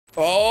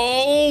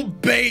Oh,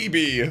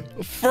 baby.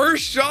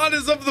 First shot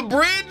is of the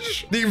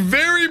bridge. The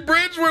very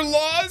bridge where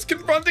Law is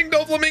confronting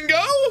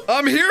Doflamingo.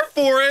 I'm here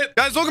for it.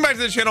 Guys, welcome back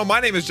to the channel. My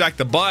name is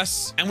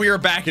JackTheBus, and we are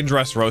back in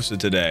Dressrosa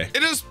today.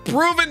 It has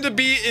proven to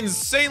be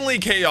insanely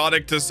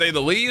chaotic, to say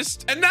the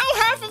least. And now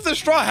half of the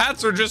straw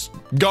hats are just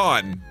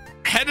gone.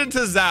 Headed to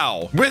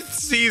Zao with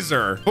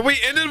Caesar, but we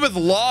ended with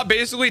Law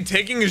basically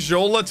taking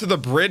Jola to the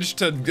bridge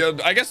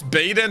to I guess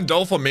bait in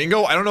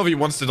Doflamingo. I don't know if he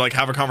wants to like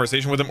have a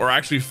conversation with him or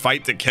actually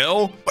fight to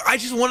kill, but I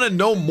just want to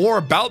know more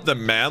about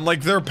them, man,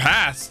 like their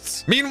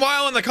pasts.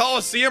 Meanwhile, in the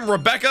Coliseum,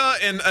 Rebecca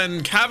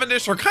and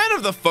Cavendish are kind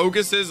of the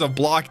focuses of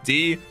Block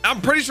D.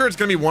 I'm pretty sure it's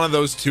gonna be one of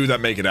those two that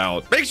make it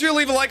out. Make sure you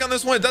leave a like on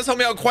this one. It does help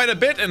me out quite a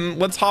bit, and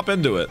let's hop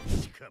into it.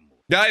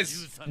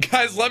 Guys,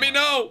 let me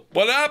know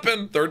what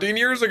happened 13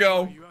 years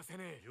ago.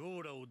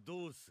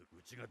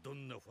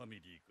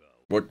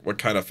 What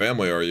kind of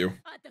family are you?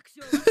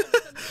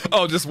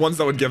 Oh, just ones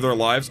that would give their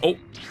lives.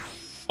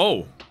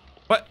 Oh,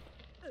 what?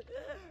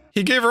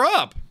 He gave her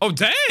up. Oh,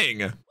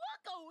 dang.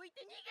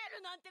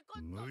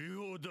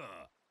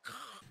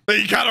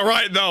 You kind of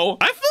right though.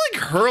 I feel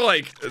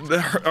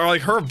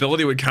like her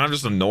ability would kind of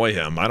just annoy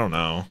him. I don't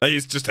know.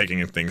 He's just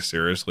taking things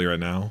seriously right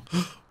now.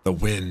 The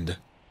wind.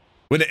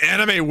 When the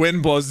anime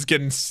wind blows, it's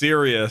getting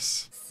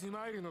serious.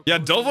 Yeah,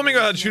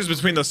 Doflamingo had to choose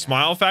between the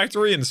Smile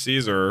Factory and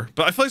Caesar,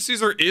 but I feel like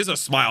Caesar is a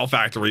Smile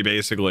Factory,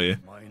 basically.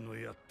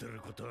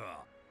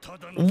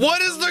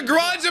 What is the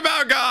grudge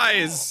about,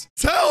 guys?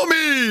 Tell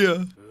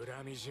me!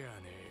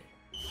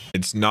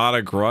 It's not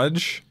a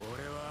grudge?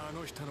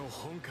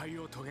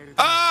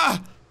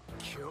 Ah!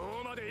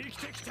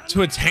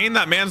 To attain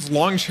that man's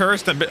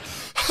long-cherished ambition.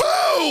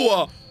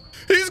 Who?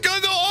 He's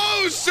gonna,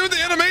 oh shoot,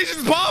 the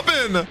animation's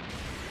popping!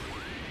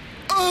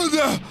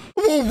 Oh,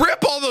 we'll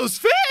rip all those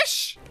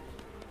fish!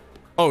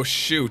 Oh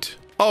shoot.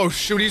 Oh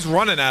shoot, he's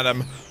running at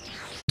him.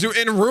 Dude,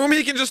 in room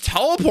he can just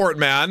teleport,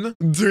 man.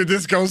 Dude,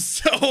 this goes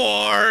so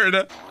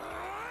hard.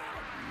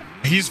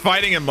 He's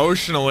fighting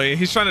emotionally.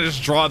 He's trying to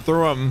just draw it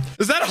through him.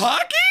 Is that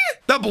hockey?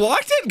 That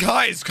blocked it?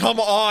 Guys, come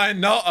on.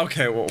 No,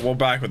 okay, we're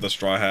back with the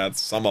straw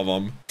hats. Some of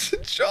them.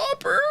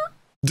 Chopper.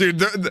 Dude,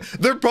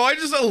 they're probably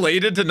just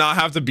elated to not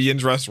have to be in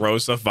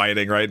Dressrosa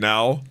fighting right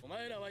now.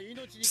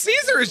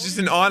 Caesar is just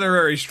an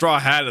honorary straw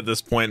hat at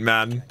this point,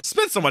 man.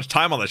 Spent so much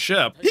time on the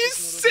ship. He's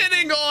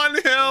sitting on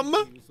him.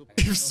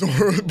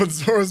 But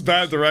Zoro's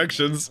bad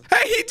directions.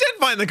 Hey, he did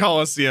find the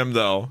Coliseum,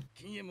 though.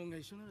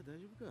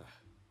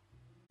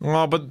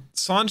 Oh, but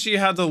Sanji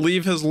had to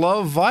leave his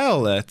love,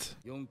 Violet.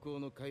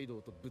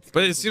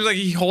 But it seems like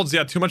he holds,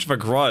 yeah, too much of a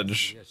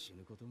grudge.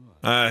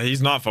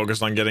 He's not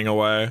focused on getting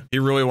away. He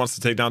really wants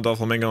to take down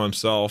Doflamingo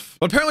himself.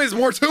 But apparently there's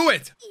more to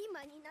it.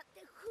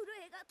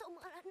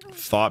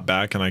 Thought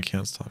back and I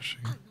can't stop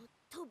shaking.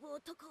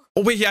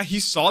 Oh wait, yeah, he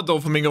saw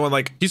Doflamingo and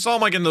like he saw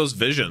him like in those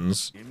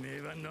visions.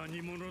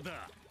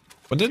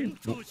 When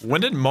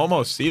did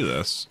Momo see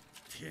this?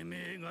 He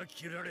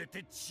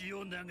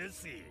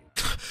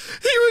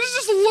was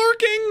just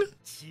lurking.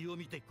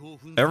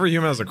 Every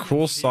human has a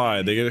cruel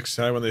side. They get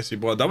excited when they see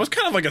blood. That was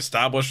kind of like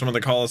established when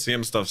the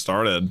Coliseum stuff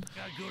started.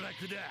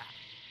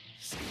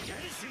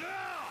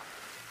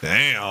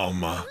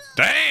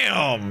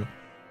 Damn.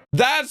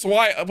 That's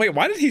why. Wait,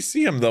 why did he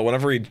see him though?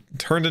 Whenever he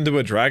turned into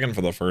a dragon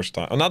for the first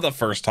time, well, not the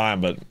first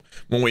time, but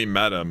when we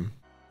met him.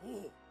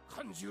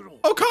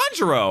 Oh,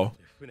 Kanjuro.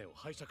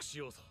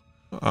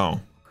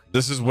 Oh,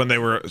 this is when they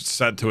were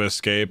set to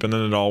escape, and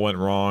then it all went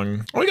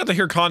wrong. Oh, we got to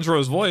hear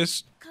Kanjuro's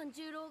voice.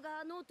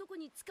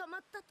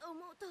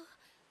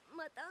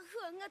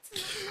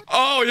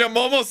 Oh yeah,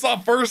 Momo saw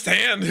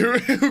firsthand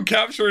who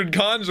captured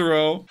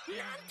Kanjuro.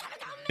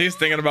 He's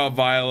thinking about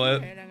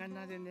Violet.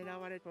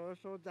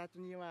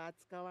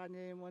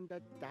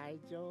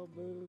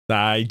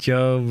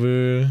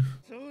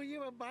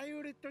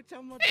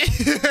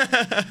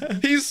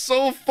 He's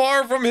so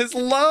far from his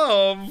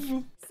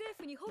love.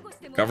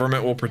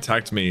 Government will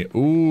protect me.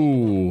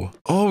 Ooh.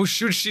 Oh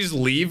shoot, she's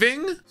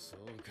leaving?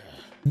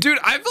 Dude,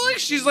 I feel like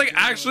she's like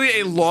actually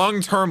a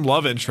long-term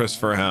love interest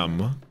for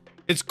him.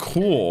 It's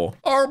cool.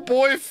 Our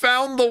boy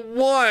found the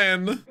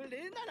one.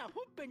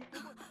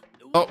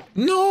 Oh,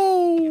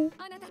 no.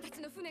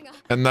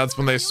 And that's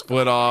when they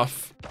split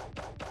off.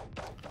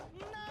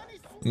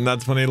 And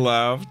that's when he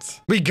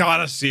left. We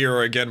gotta see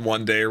her again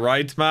one day,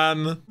 right,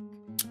 man?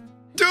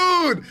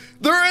 Dude,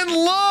 they're in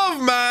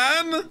love,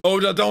 man.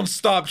 Oda, don't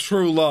stop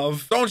true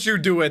love. Don't you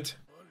do it.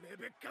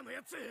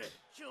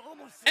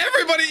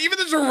 Everybody, even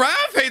the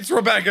giraffe hates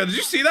Rebecca. Did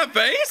you see that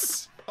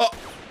face? Oh.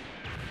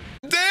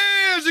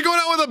 Damn, she's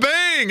going out with a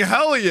bang.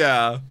 Hell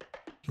yeah.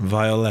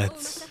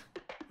 Violet.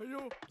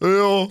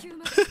 Oh,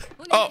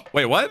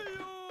 wait, what?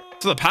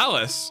 To the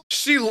palace.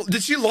 She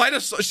lied to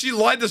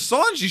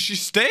Sanji. She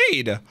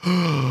stayed.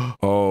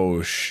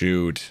 Oh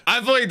shoot.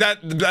 I feel like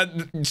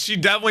that she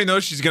definitely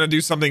knows she's gonna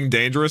do something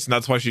dangerous, and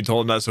that's why she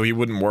told him that, so he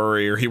wouldn't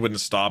worry or he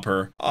wouldn't stop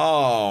her.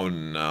 Oh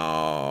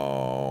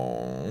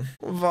no.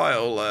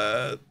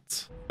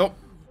 Violet. Oh.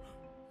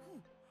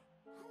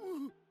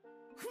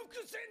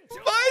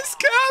 Vice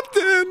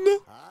Captain.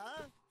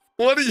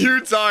 What are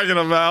you talking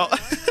about?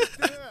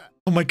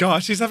 Oh my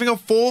gosh, he's having a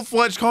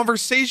full-fledged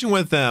conversation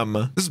with them.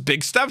 This is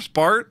big steps,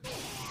 Bart.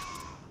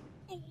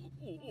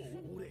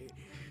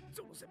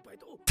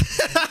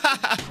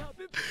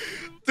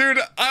 Dude,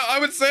 I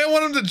would say I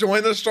want him to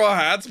join the Straw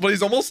Hats, but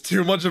he's almost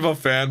too much of a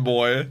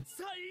fanboy.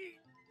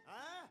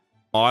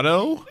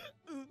 Otto?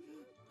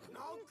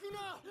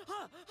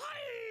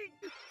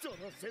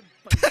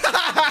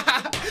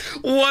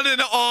 What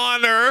an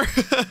honor.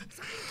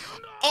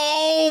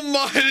 Oh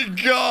my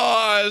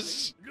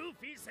gosh.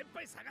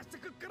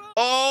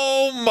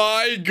 Oh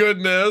my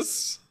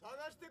goodness.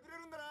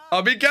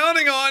 I'll be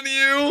counting on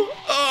you.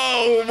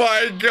 Oh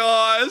my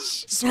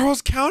gosh.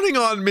 Zoro's counting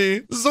on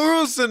me.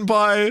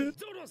 Zoro-senpai.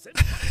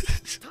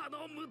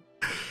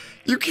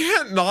 You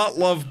can't not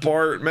love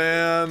Bart,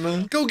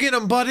 man. Go get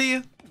him,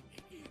 buddy.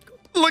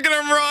 Look at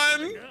him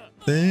run.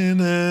 The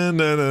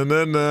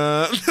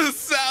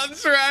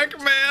soundtrack,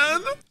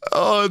 man.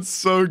 Oh, it's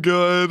so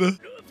good.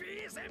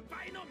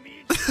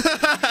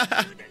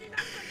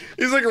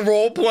 He's like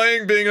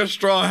role-playing being a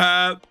Straw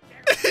Hat.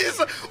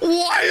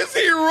 Why is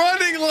he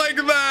running like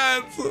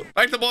that?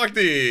 Back to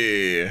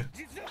Bhakti.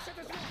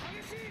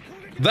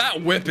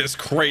 That whip is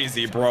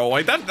crazy, bro.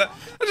 Like that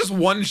just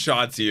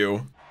one-shots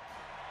you.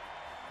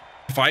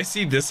 If I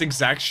see this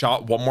exact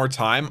shot one more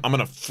time, I'm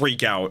gonna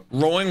freak out.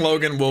 Rolling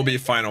Logan will be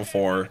Final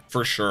Four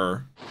for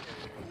sure.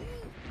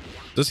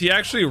 Does he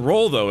actually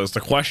roll though is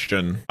the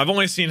question. I've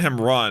only seen him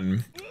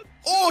run.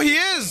 Oh, he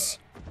is.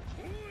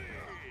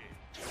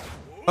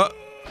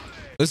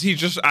 Does he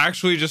just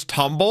actually just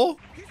tumble?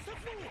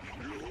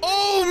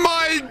 Oh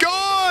my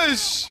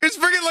gosh! It's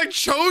freaking like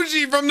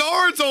Choji from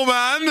Naruto,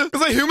 man! It's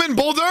like human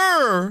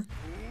boulder!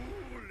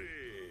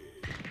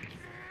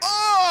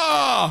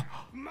 Oh!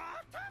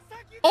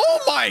 Oh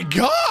my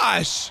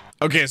gosh!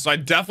 Okay, so I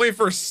definitely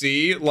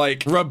foresee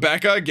like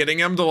Rebecca getting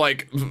him to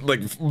like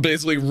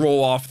basically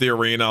roll off the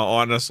arena,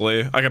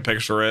 honestly. I can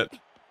picture it.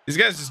 These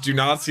guys just do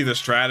not see the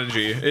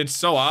strategy. It's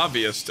so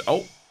obvious.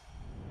 Oh.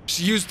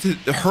 She used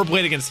her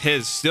blade against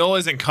his. Still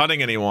isn't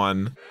cutting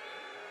anyone.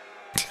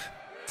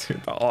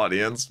 Dude, the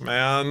audience,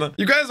 man.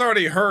 You guys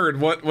already heard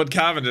what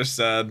Cavendish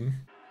said.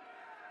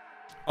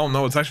 Oh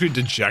no, it's actually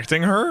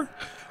dejecting her?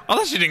 I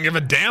thought she didn't give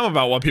a damn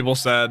about what people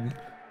said.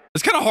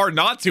 It's kind of hard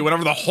not to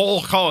whenever the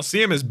whole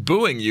Coliseum is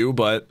booing you,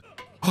 but...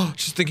 Oh,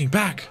 she's thinking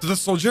back to the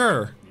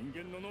soldier.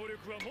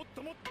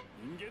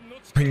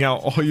 Bring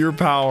out all your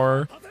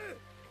power.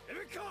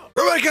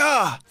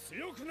 Rebecca!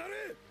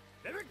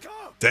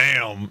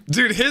 Damn.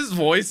 Dude, his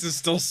voice is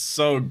still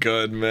so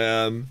good,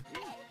 man.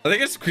 I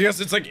think it's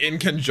because it's like in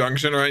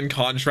conjunction or in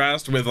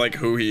contrast with like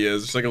who he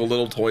is. Just like a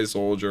little toy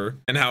soldier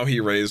and how he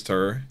raised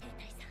her.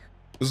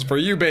 This is for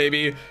you,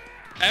 baby.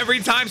 Every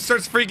time she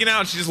starts freaking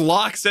out, she just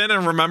locks in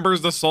and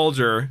remembers the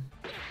soldier.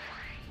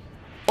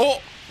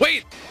 Oh,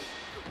 wait.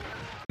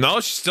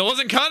 No, she still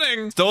isn't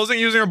cutting. Still isn't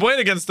using her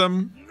blade against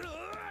him.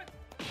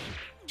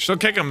 She'll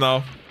kick him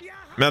though.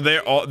 Man, they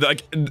all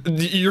like,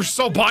 you're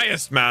so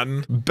biased,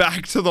 man.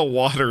 Back to the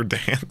water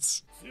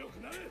dance.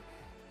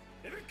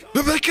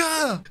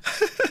 Rebecca!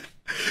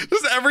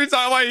 Just every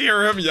time I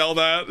hear him yelled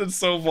at, it's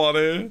so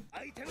funny.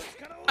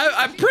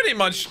 I pretty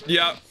much,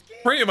 yeah,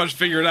 pretty much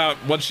figured out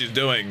what she's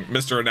doing,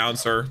 Mr.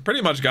 Announcer.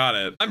 Pretty much got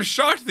it. I'm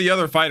shocked the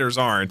other fighters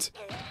aren't.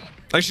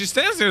 Like, she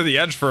stands near the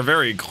edge for a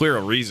very clear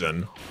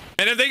reason.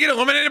 And if they get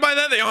eliminated by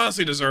that, they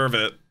honestly deserve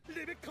it.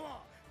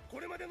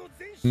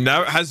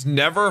 Has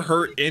never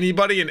hurt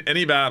anybody in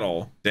any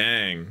battle.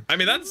 Dang. I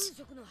mean,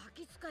 that's...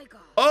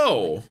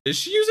 Oh, is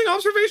she using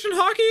observation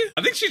hockey?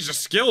 I think she's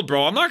just skilled,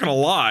 bro. I'm not gonna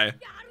lie.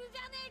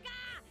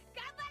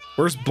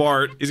 Where's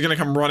Bart? He's gonna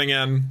come running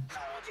in.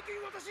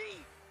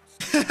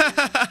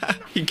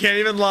 He can't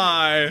even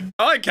lie.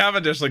 I like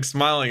Cavendish like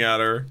smiling at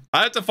her.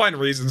 I have to find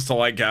reasons to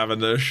like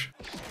Cavendish.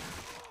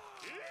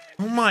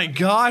 Oh my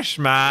gosh,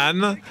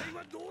 man.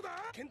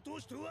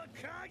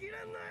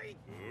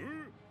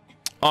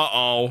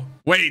 Uh-oh.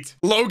 Wait,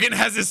 Logan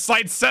has his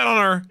sights set on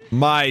her.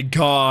 My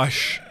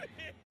gosh.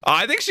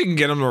 I think she can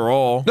get him to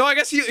roll. No, I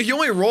guess he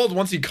only rolled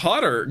once he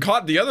caught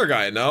the other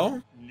guy,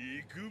 no?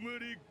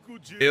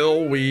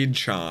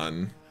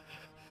 Ilweed-chan.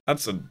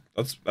 That's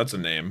a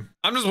name.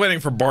 I'm just waiting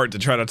for Bart to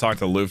try to talk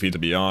to Luffy, to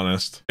be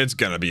honest. It's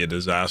gonna be a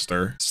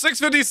disaster.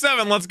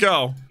 6:57, let's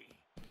go.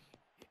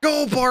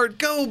 Go, Bart,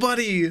 go,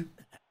 buddy.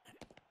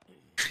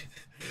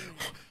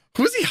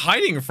 Who's he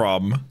hiding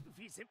from?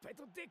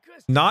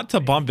 Not to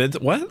bump into,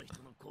 what?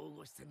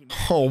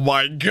 Oh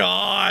my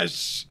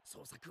gosh.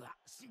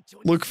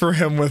 Look for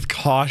him with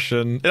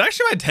caution. It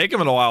actually might take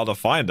him a while to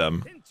find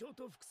him.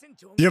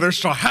 The other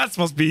Straw Hats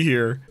must be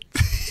here.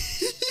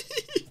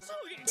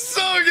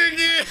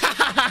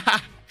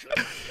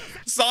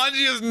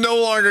 Sanji is no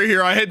longer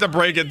here. I hate to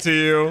break it to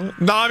you.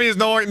 Nami is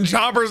no longer,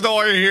 Chopper's no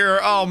longer here.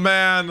 Oh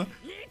man.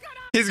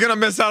 He's gonna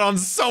miss out on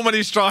so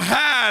many Straw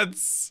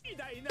Hats.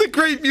 The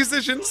great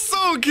musician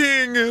So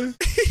King.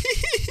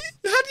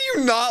 How do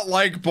you not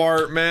like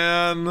Bart,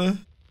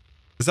 man?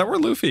 Is that where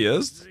Luffy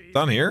is?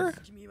 Down here?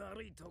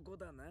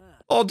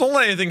 Oh, don't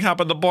let anything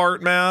happen to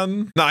Bart,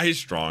 man. Nah, he's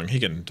strong. He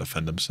can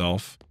defend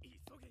himself.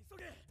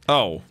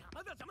 Oh.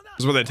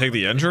 This is where they take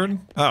the injured?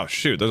 Oh,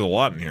 shoot. There's a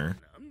lot in here.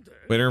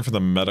 Waiting for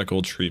the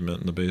medical treatment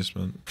in the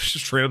basement.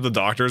 Just straight up the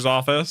doctor's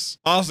office.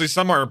 Honestly,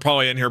 some are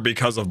probably in here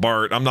because of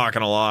Bart. I'm not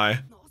gonna lie.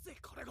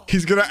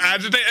 He's gonna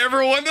agitate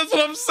everyone. That's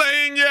what I'm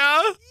saying,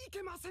 yeah?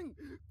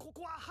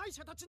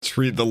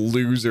 Treat the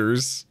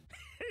losers.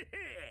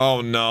 Oh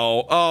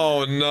no.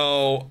 Oh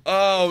no.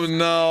 Oh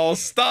no.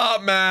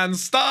 Stop, man.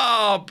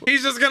 Stop.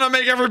 He's just gonna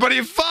make everybody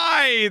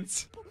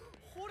fight.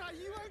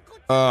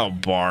 Oh,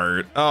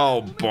 Bart.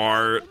 Oh,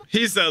 Bart.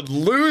 He said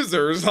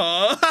losers,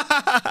 huh?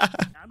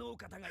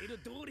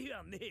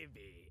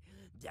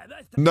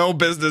 No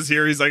business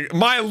here. He's like,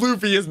 my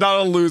Luffy is not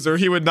a loser.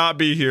 He would not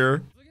be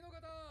here.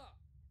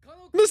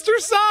 Mr.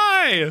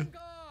 Sai!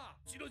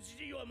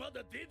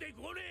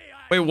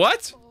 Wait,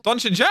 what? Don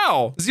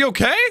Shinjao, is he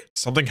okay?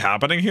 Something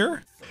happening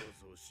here?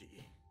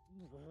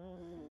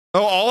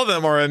 Oh, all of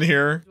them are in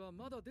here.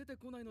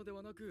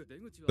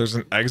 There's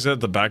an exit at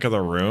the back of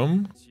the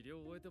room.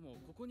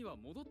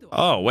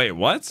 Oh, wait,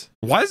 what?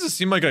 Why does this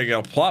seem like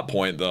a plot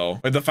point,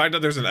 though? Like the fact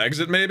that there's an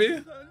exit,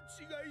 maybe?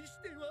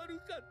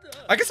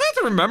 I guess I have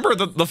to remember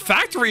that the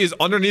factory is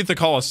underneath the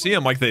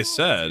Coliseum, like they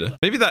said.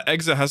 Maybe that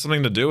exit has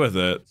something to do with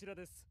it.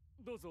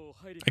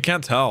 I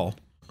can't tell.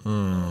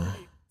 I'm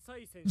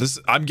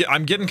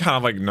getting kind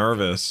of like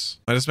nervous.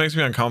 It just makes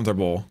me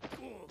uncomfortable.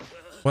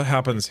 What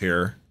happens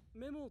here?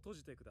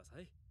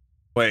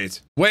 Wait,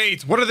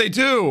 what do they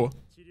do?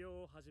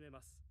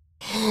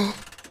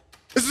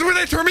 This is where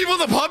they turn people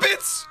into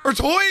puppets or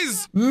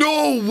toys?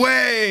 No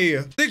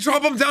way. They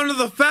drop them down to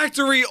the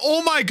factory.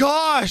 Oh my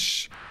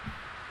gosh.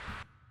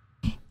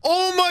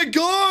 Oh my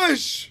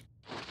gosh.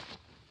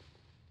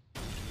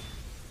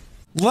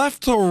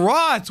 Left to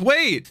rot.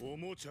 Wait.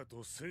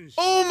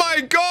 Oh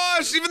my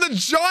gosh. Even the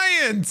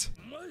giant.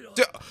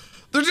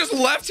 They're just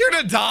left here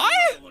to die?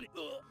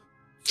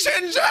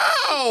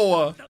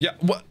 Shinjao! Yeah,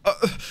 what?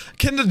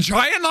 Can the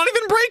giant not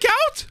even break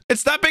out?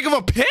 It's that big of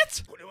a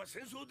pit?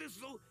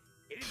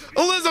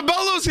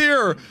 Elizabello's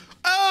here!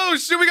 Oh,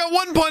 shit, we got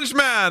One Punch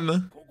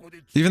Man!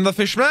 Even the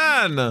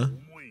Fishman!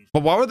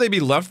 But why would they be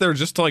left there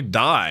just to, like,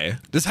 die?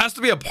 This has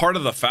to be a part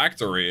of the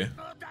factory.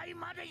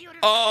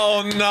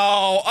 Oh,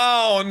 no.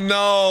 Oh,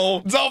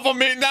 no.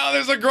 Doflamingo, now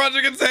there's a grudge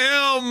against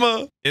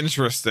him.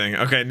 Interesting.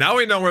 Okay, now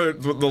we know where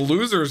the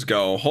losers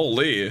go.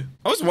 Holy.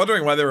 I was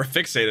wondering why they were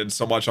fixated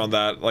so much on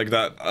that, like,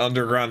 that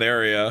underground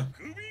area.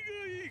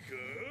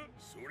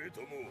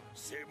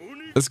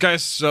 This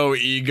guy's so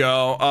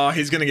ego. Oh,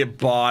 he's gonna get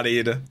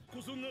bodied. This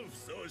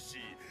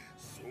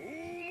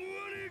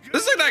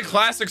is like that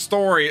classic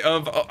story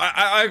of,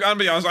 I'm gonna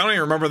be honest, I don't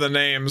even remember the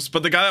names,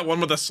 but the guy that won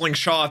with a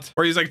slingshot,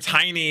 where he's like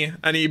tiny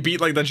and he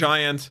beat like the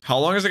giant. How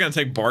long is it gonna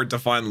take Bart to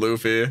find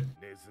Luffy?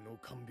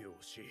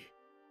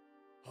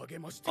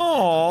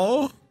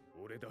 Aww.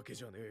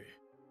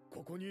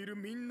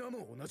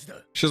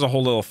 She has a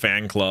whole little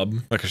fan club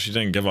because she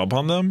didn't give up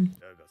on them.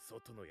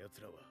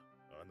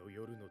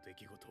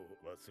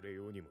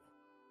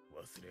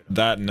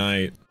 That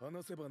night.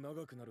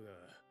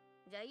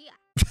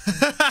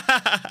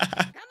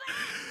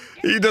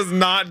 He does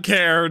not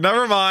care.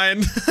 Never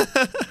mind.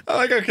 I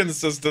like how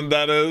consistent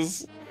that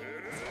is.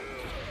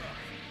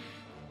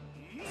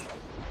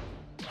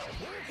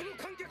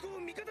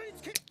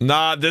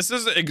 Nah, this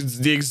is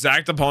the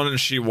exact opponent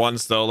she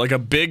wants, though. Like a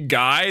big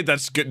guy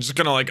that's just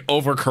gonna like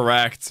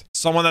overcorrect.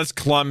 Someone that's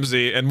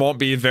clumsy and won't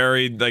be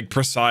very like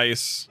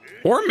precise.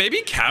 Or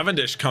maybe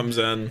Cavendish comes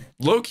in.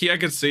 Low-key, I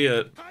could see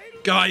it.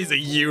 God, he's a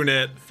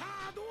unit.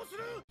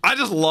 I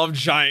just love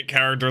giant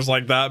characters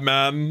like that,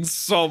 man.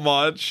 So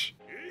much.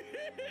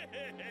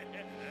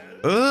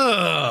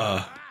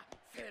 Ugh.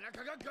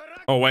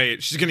 Oh,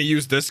 wait. She's gonna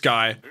use this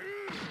guy.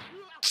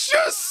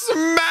 Just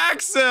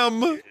smacks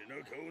him.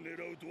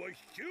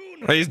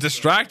 Oh, he's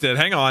distracted.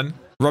 Hang on.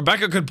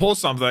 Rebecca could pull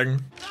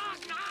something.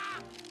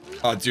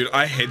 Oh, dude.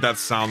 I hate that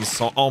sound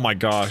so... Oh, my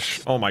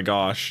gosh. Oh, my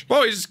gosh.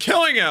 Whoa, he's just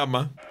killing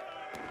him.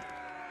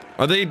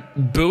 Are they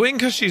booing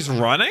because she's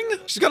running?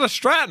 She's got a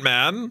strat,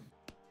 man.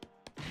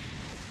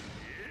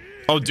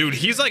 Oh, dude,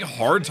 he's like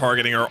hard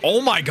targeting her.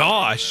 Oh my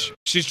gosh.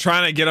 She's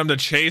trying to get him to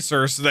chase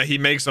her so that he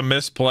makes a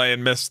misplay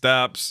and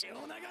missteps.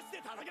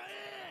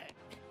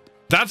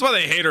 That's why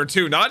they hate her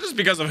too. Not just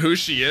because of who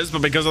she is,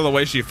 but because of the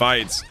way she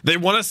fights. They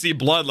want to see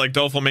blood like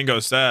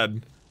Doflamingo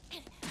said.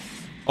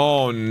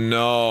 Oh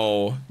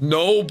no.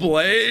 No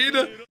blade?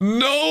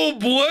 No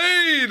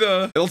blade!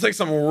 It'll take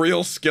some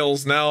real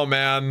skills now,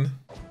 man.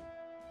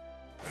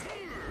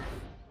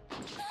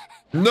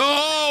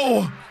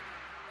 No!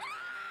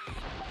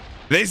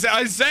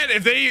 I said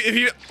if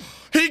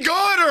he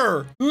got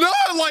her,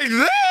 not like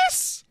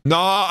this.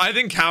 Nah, I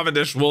think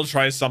Cavendish will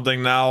try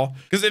something now.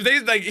 Because if they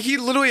like, he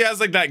literally has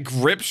like that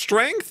grip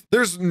strength.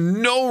 There's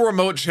no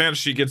remote chance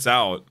she gets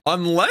out.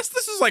 Unless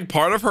this is like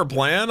part of her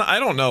plan. I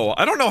don't know.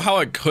 I don't know how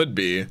it could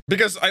be.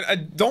 Because I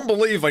don't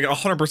believe like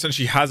 100%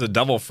 she has a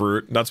devil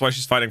fruit. That's why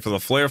she's fighting for the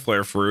flare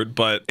fruit.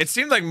 But it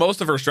seemed like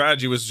most of her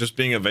strategy was just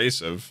being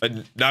evasive.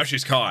 And now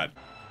she's caught.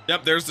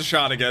 Yep, there's the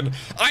shot again.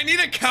 I need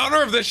a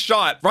counter of this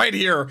shot right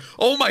here.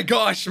 Oh my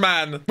gosh,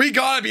 man. We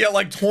gotta be at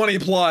like 20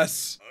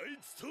 plus.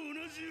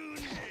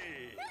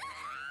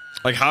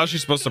 Like, how is she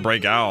supposed to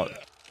break out?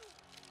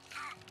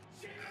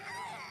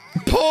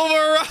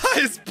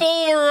 Pulverize!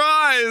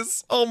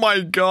 Pulverize! Oh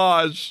my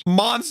gosh.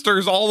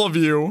 Monsters, all of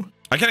you.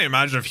 I can't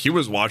imagine if he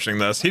was watching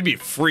this. He'd be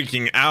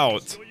freaking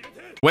out.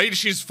 Wait,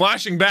 she's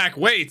flashing back.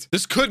 Wait,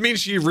 this could mean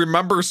she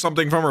remembers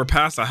something from her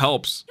past that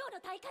helps.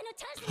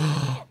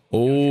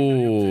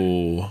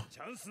 Oh.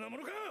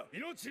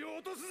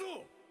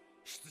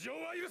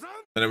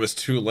 And it was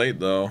too late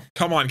though.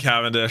 Come on,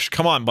 Cavendish.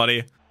 Come on,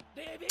 buddy.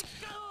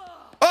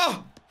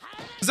 Oh,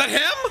 is that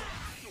him?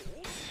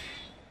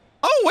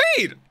 Oh,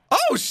 wait.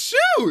 Oh,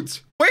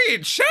 shoot.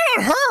 Wait, shout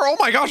out her. Oh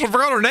my gosh, I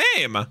forgot her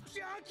name.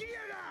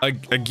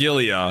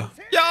 Agilia.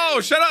 Yo,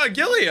 shout out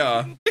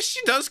Agilia.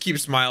 She does keep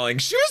smiling.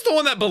 She was the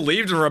one that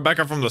believed in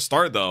Rebecca from the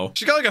start though.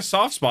 She got like a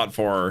soft spot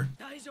for her.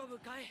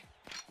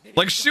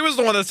 Like she was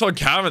the one that told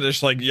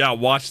Cavendish like, yeah,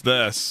 watch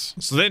this.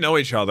 So they know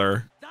each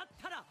other.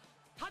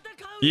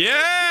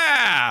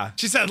 Yeah.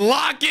 She said,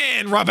 lock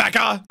in,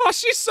 Rebecca. Oh,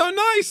 she's so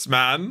nice,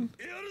 man.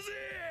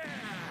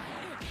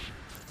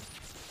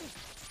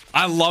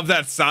 I love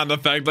that sound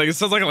effect. Like it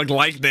sounds like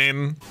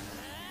lightning.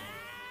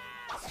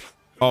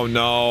 Oh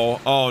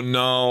no. Oh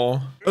no.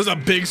 It was a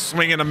big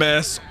swing and a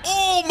miss.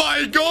 Oh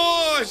my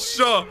gosh.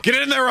 Get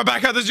in there,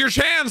 Rebecca. This is your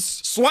chance.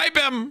 Swipe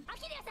him.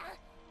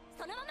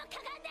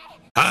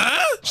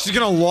 Huh? She's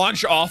gonna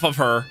launch off of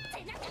her.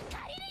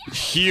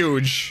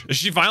 Huge. Is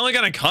she finally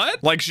gonna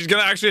cut? Like she's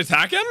gonna actually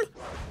attack him?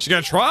 She's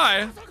gonna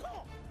try.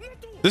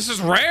 This is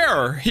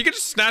rare. He could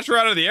just snatch her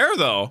out of the air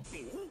though.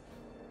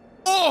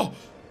 Oh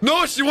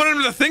no, she wanted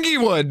him to think he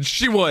would.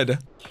 She would.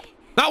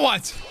 Now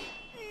what?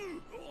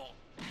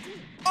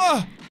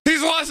 Oh,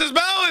 he's lost his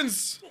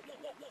balance.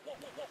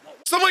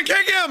 Someone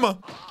kick him.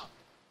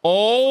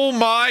 Oh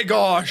my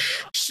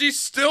gosh. She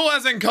still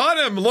hasn't cut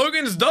him.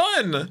 Logan's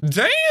done.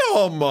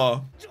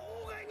 Damn.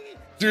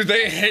 Dude,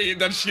 they hate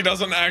that she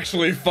doesn't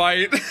actually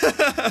fight.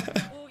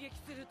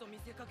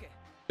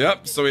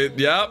 Yep, so it,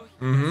 yep.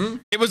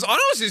 It was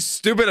honestly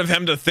stupid of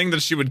him to think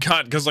that she would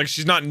cut because like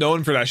she's not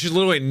known for that. She's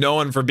literally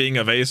known for being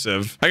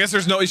evasive. I guess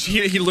there's no,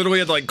 he literally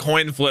had like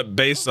coin flip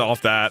based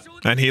off that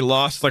and he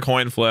lost the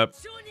coin flip.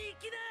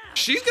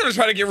 She's gonna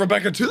try to get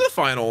Rebecca to the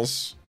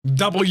finals.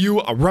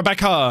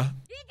 Rebecca.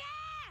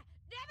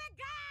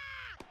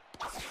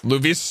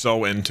 Luffy's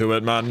so into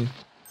it, man.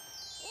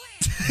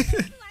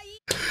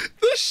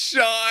 The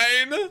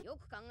shine.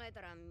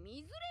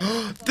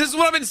 This is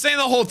what I've been saying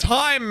the whole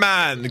time,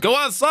 man. Go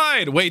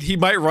outside. Wait, he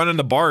might run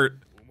into Bart.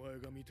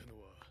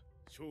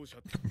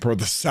 Bro,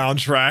 the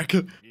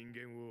soundtrack.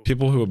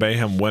 People who obey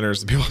him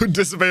winners. The people who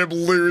disobey him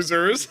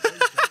losers.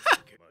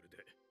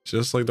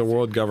 Just like the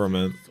world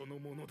government.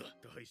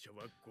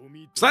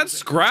 So that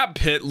scrap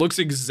pit looks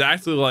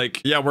exactly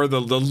like, yeah, where the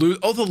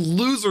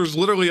losers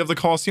literally of the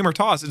Coliseum are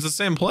tossed. It's the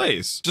same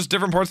place, just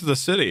different parts of the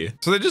city.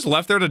 So they just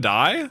left there to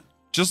die?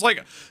 Just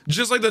like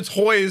the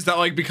toys that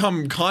like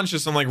become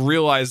conscious and like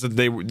realize that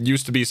they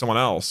used to be someone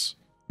else.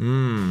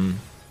 Oh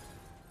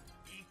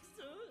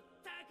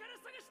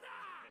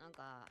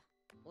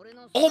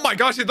my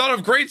gosh, they thought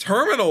of Great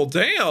Terminal.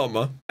 Damn.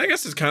 I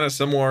guess it's kind of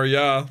similar,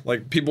 yeah.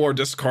 Like people are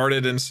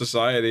discarded in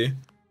society.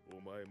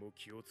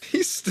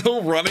 He's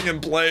still running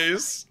in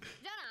place.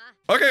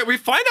 Okay, we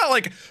find out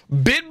like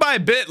bit by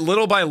bit,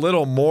 little by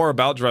little more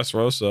about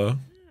Dressrosa.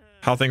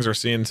 How things are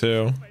seen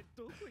too.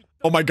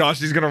 Oh my gosh,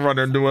 he's gonna run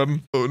into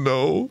him. Oh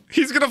no.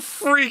 He's gonna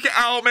freak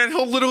out, man.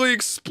 He'll literally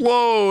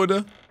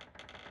explode.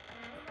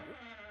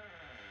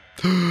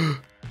 There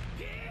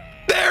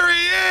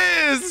he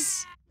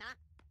is.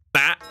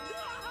 Nah.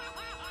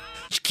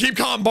 Keep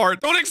calm, Bart.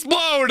 Don't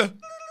explode.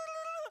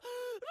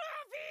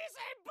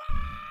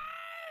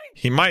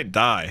 He might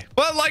die.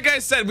 But like I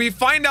said, we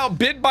find out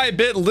bit by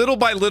bit, little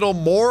by little,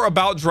 more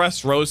about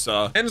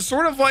Dressrosa. And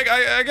sort of like,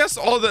 I guess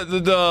all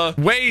the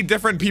way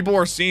different people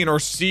are seen or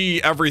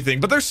see everything.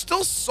 But there's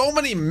still so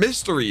many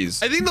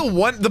mysteries. I think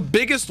the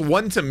biggest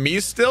one to me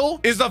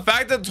still is the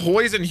fact that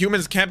toys and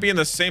humans can't be in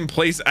the same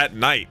place at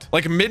night.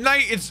 Like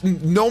midnight, it's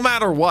no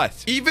matter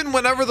what. Even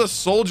whenever the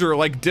soldier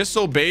like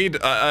disobeyed,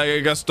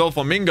 I guess,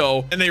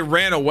 Doflamingo and they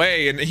ran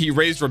away and he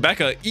raised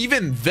Rebecca,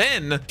 even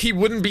then he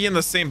wouldn't be in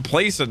the same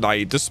place at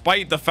night, despite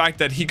the fact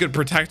that he could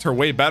protect her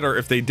way better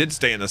if they did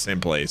stay in the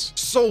same place.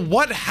 So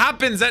what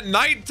happens at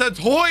night to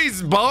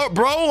toys, bro?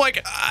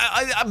 Like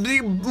the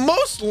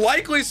most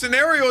likely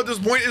scenario at this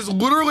point is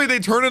literally they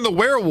turn into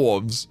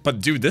werewolves.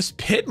 But dude, this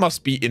pit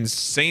must be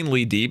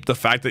insanely deep. The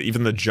fact that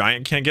even the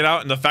giant can't get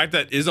out and the fact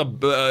that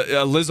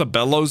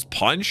Elizabello's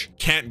punch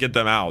can't get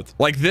them out.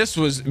 Like this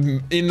was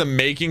in the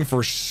making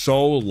for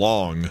so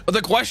long. But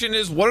the question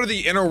is, what are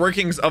the inner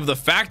workings of the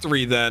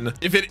factory then,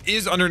 if it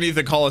is underneath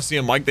the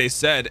Coliseum like they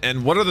said,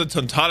 and what are the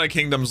Tontada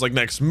Kingdom's like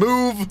next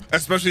move,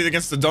 especially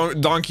against the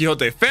Don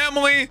Quixote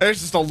family?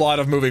 There's just a lot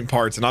of moving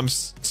parts and I'm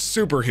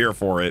super here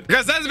for it.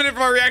 Guys, that's been it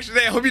for my reaction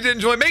today. I hope you did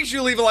enjoy. Make sure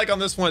you leave a like on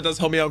this one. It does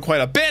help me out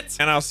quite a bit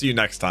and I'll see you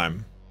next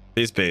time.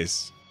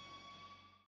 Peace.